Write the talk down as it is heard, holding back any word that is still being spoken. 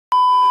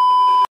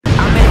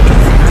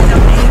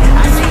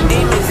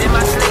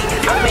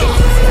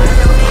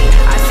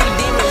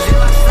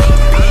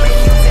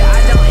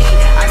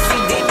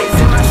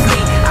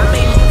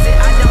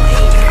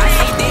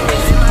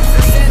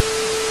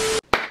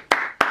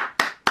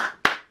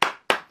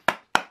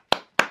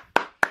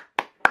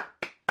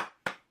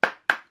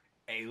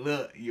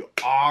look, you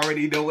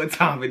already know what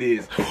time it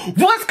is.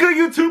 What's good,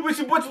 YouTube? It's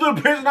your bunch of little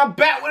prince, and I'm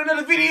back with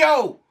another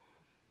video.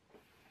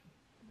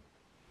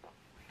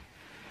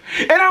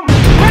 And I'm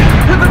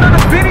back with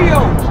another video.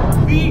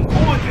 We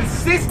are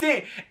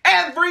consistent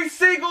every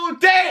single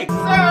day,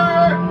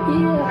 sir.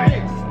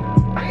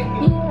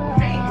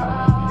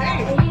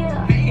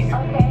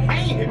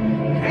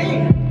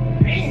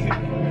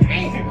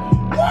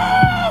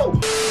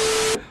 Woo!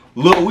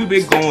 Look, we've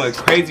been going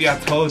crazy. I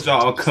told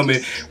y'all I'm coming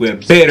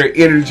with better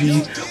energy,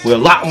 with a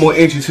lot more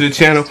energy to the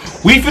channel.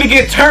 We finna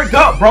get turned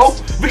up, bro.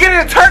 We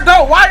getting turned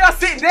up. Why y'all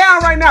sitting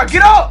down right now?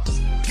 Get up.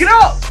 Get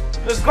up.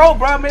 Let's go,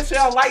 bro. Make sure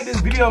y'all like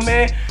this video,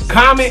 man.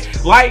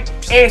 Comment, like,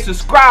 and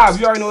subscribe.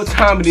 You already know what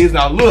time it is.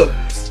 Now, look.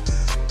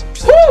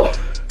 Whew.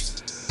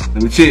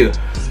 Let me chill.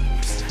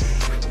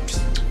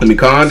 Let me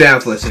calm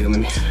down for a second.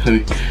 Let me give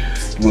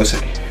me 1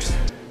 second.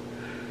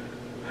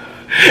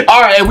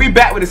 Alright, and we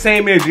back with the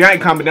same energy. I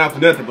ain't calming down for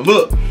nothing, but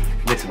look.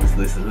 Listen.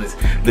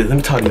 Let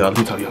me tell y'all.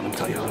 Listen.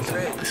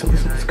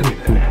 Come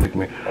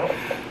here.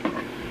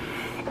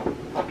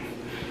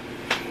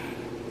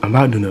 I'm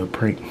about to do a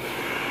prank.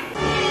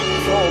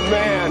 Oh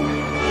man!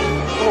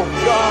 Oh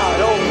God!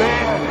 Oh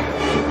man!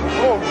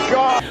 Oh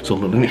God! So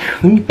look, let me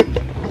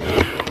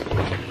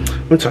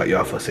talk to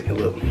y'all for a second.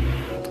 Look.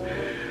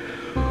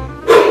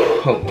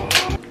 Hold on.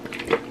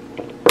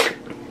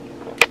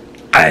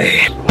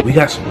 We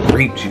got some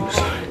grape juice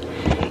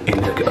in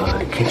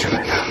the kitchen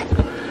right now.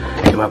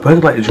 And my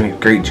brother like to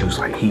drink grape juice,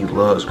 like he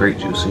loves grape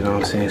juice, you know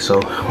what I'm saying? So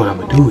what I'm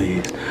gonna do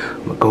is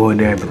I'm gonna go in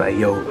there and be like,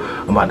 yo,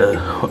 I'm gonna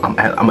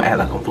act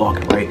like I'm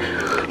vlogging, right?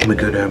 I'm gonna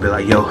go there and be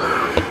like, yo,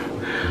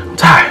 I'm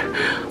tired.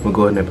 I'm gonna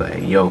go in there and be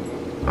like, yo,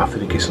 I'm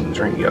finna get some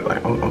drink, yo.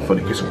 Like I'm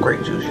finna get some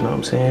grape juice, you know what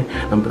I'm saying?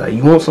 I'm gonna be like,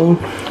 you want some?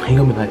 He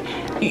gonna be like,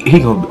 he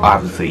gonna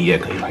obviously say yeah,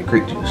 cause he like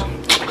grape juice.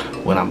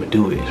 What I'm gonna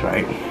do is,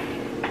 right,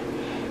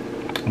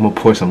 I'm gonna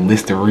pour some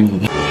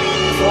Listerine.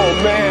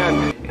 Oh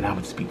man! And I'm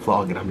gonna just be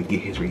vlogging. I'm gonna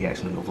get his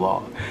reaction in the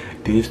vlog.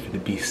 This is gonna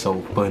be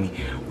so funny.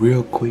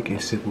 Real quick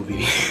and simple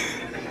video.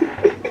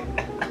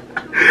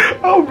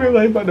 I'm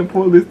really about to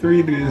pour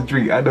Listerine in this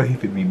drink. I know he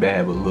finna be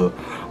mad, but look,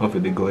 I'm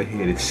finna go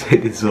ahead and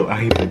set this up.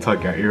 I ain't finna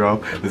talk your ear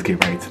off. Let's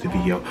get right into the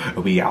video.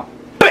 And we out.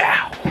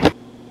 Bow!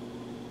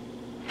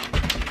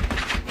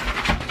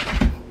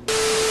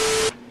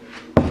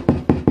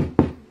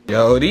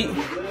 Yo, D.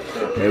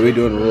 Hey, we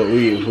doing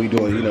you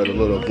know, the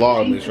little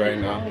Vlogmas right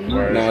now.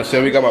 Right. Now,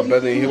 so we got my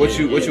brother in here. What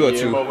you up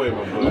to?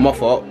 On my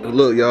fault.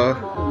 Look, y'all.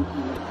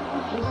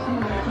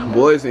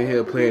 Boys in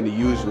here playing the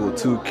usual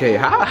 2K.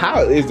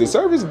 How is the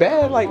service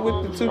bad? Like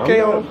with the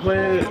 2K on?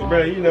 Playing,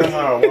 bro. You know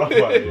how I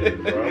is,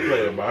 bro. I'm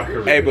playing my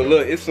career. Hey, but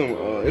look, it's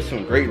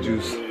some grape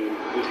juice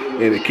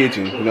in the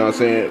kitchen. You know what I'm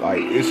saying?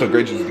 Like it's some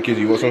grape juice in the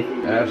kitchen. You want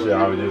some? Actually,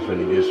 I was just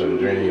finna get some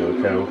drink.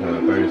 Okay, I'm kind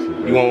of thirsty.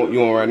 Bro. You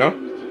want right now?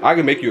 I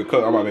can make you a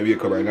cup. I'm about to make you a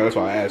cup right now. That's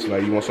why I asked.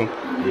 Like, you want some?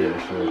 Yeah,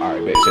 sure. All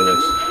right, bet. Say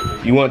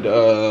less. You want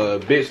the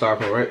bit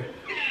stopper, right?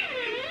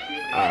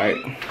 All right.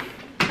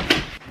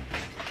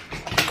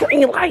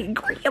 Green light.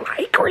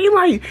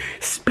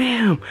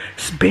 Spam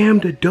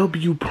the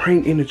W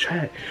prank in the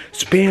chat.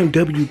 Spam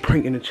W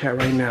prank in the chat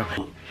right now.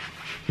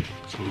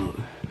 So look,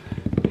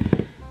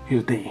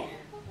 here's the thing.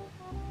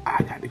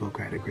 I got to go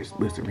grab the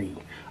Listerine.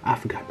 I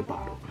forgot the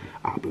bottle.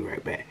 I'll be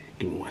right back.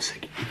 Give me 1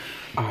 second.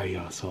 Alright,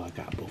 y'all, so I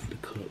got both of the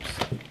cups.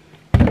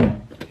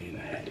 And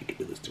I had to get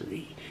the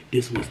Listerine.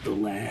 This was the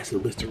last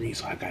of the Listerine,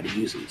 so I got to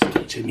use it.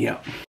 So check me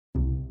out.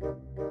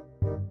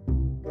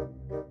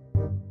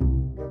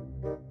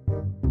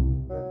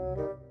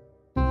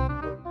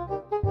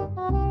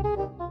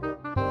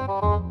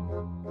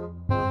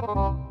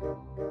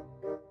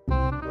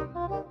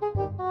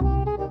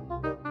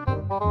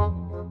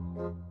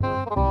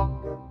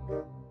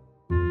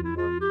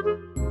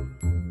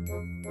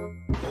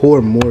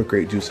 Pour more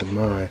grape juice in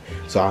mine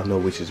so I know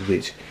which is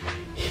which.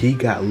 He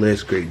got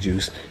less grape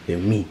juice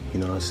than me, you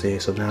know what I'm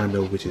saying? So now I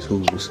know which is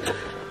whose.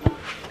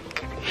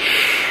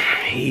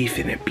 He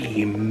finna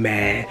be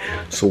mad.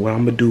 So what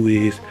I'm gonna do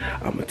is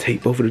I'm gonna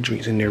take both of the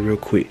drinks in there real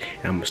quick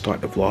and I'm gonna start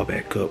the vlog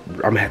back up.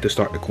 I'm gonna have to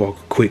start the vlog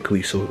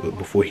quickly so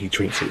before he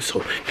drinks it.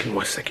 So give me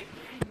 1 second.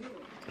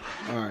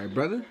 All right,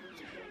 brother.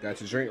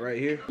 Got your drink right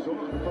here.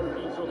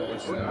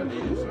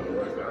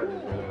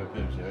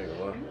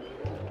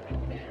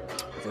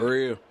 For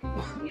real.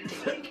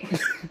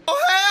 Oh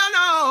hell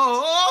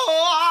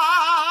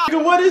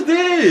no! What is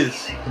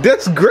this?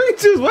 That's grape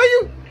juice.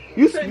 Why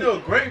you say no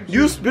grape juice?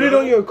 You spit it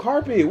on your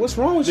carpet. What's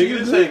wrong with you?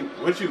 This ain't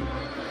what you.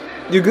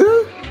 You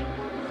good?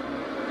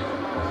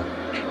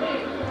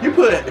 You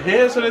put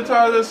hand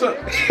sanitizer or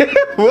something?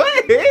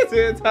 What hand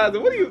sanitizer?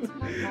 What are you?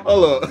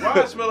 Hold on. Why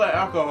it smell like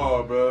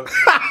alcohol, bro?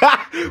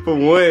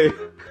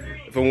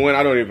 For one,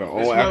 I don't even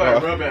own alcohol.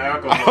 Like rubbing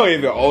alcohol. I don't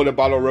even own a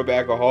bottle of rubbing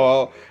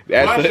alcohol.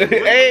 That's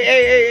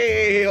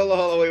hey, hold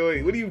on,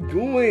 wait. What are you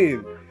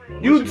doing?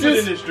 You just put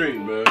in this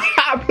drink, man.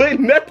 I put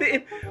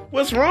nothing.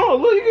 What's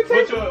wrong? Look, you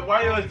can taste.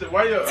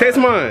 Why your? Taste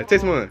mine.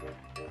 Taste mine.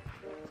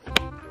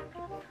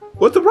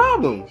 What's the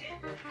problem?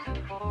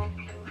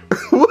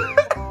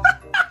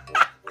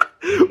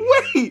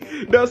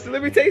 Wait, no. So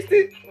let me taste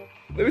it.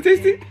 Let me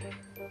taste it.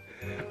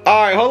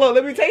 All right, hold on.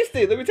 Let me taste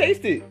it. Let me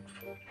taste it.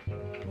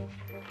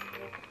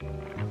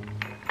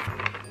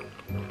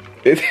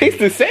 It tastes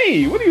the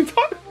same. What are you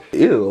talking?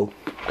 Ew.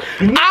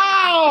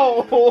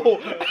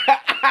 Ow!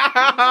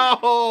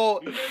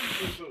 Ow!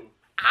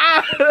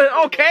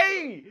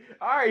 Okay.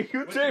 All right,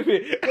 you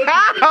tripping.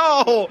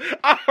 Ow!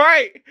 All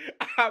right.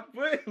 I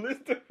put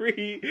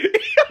Listerine.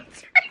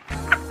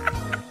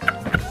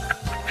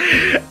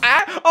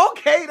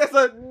 Okay, that's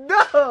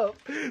enough.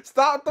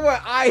 Stop throwing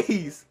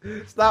ice.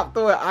 Stop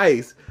throwing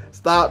ice.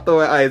 Stop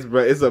throwing ice,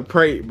 bro. It's a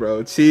prank,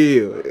 bro.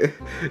 Chill.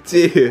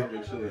 Chill. I've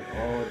been chilling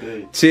all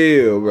day.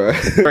 Chill, bro.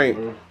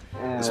 Prank.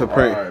 It's a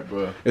prank. All right,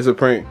 bro. It's a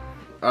prank.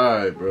 All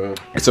right, bro.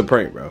 It's a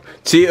prank, bro.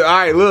 Chill. All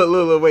right,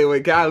 look,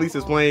 wait. Can I at least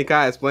explain? Can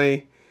I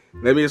explain?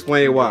 Let me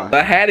explain why.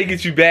 I had to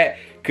get you back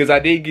because I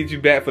did get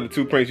you back for the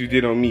 2 pranks you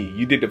did on me.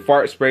 You did the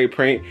fart spray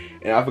prank,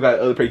 and I forgot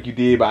the other prank you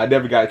did, but I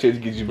never got a chance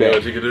to get you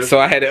back. So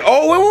I had to.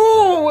 Oh, wait.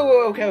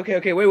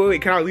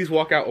 Wait. Can I at least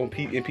walk out on in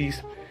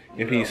peace?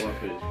 In peace.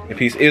 In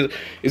peace.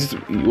 Is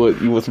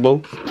what you want some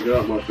more? Get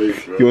out my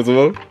face, bro. You want some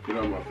more? Get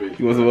out my face.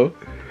 You want some more?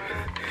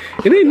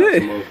 It ain't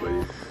nothing.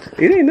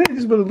 It ain't nothing.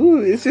 Just but a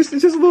little. It's just a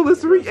little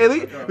Listerine. At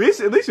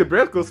least your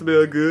breath gonna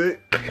smell good.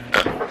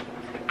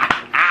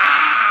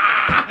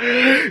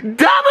 W's in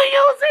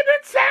the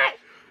chat.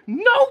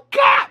 No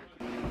cap.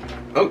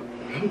 Oh,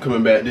 I'm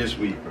coming back this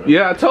week, bro.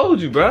 Yeah, I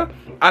told you, bro.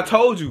 I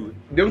told you.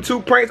 Them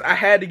 2 pranks, I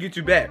had to get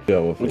you back.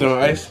 You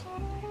throwing ice?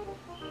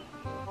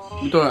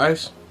 You throwing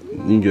ice? You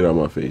can get out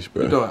my face,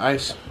 bro. You throwing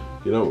ice?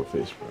 Get out my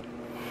face, bro.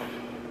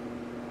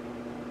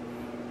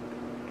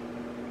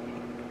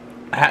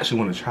 I actually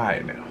want to try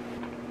it now.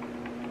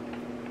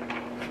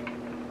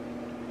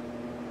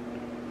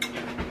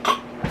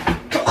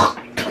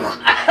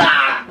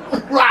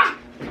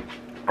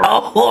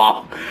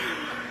 Oh.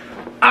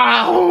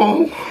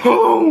 Ow.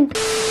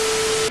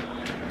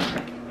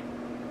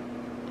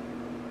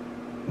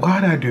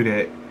 Why'd I do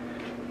that?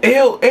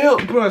 L,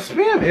 bro.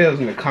 Spam L's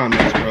in the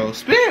comments, bro.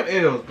 Spam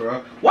L's,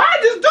 bro. Why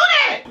I just do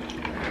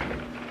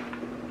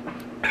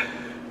that?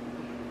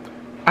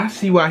 I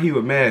see why he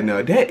was mad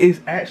now. That is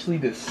actually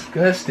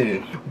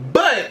disgusting.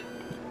 But,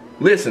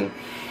 listen.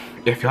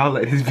 If y'all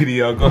like this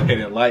video, go ahead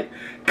and like,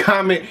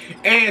 comment,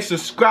 and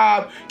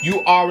subscribe.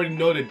 You already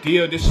know the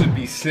deal. This should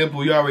be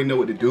simple. You already know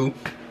what to do.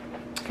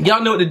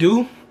 Y'all know what to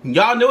do.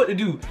 Y'all know what to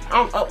do.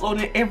 I'm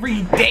uploading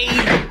every day.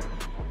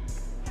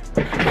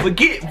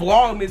 Forget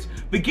Vlogmas.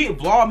 Forget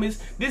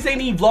Vlogmas. This ain't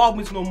even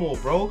Vlogmas no more,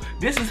 bro.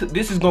 This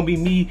is gonna be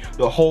me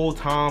the whole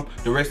time.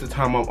 The rest of the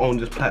time I'm on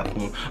this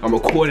platform. I'm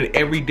recording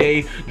every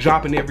day,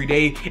 dropping every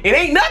day. It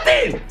ain't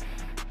nothing.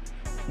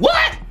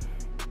 What?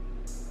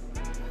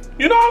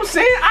 You know what I'm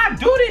saying? I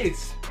do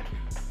this.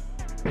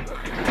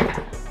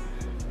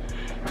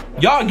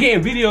 Y'all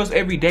getting videos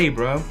every day,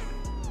 bro.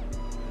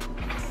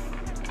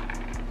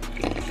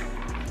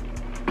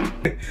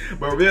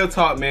 But real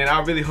talk, man,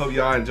 I really hope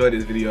y'all enjoyed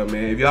this video,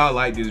 man. If y'all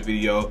like this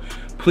video,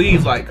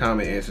 please like,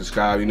 comment, and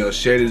subscribe. You know,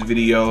 share this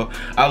video.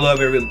 I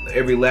love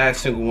every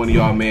last single one of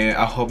y'all, man.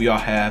 I hope y'all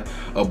have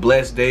a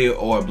blessed day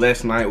or a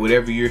blessed night,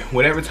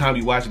 whatever time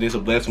you watching this, a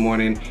blessed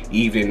morning,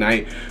 evening,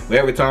 night,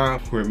 whatever time.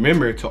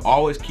 Remember to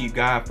always keep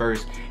God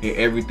first in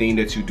everything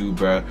that you do,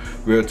 bro.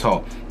 Real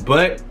talk.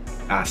 But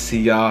I'll see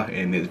y'all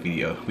in this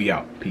video. We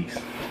out. Peace.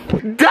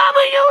 W's in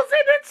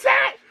the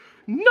chat.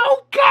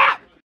 No cap.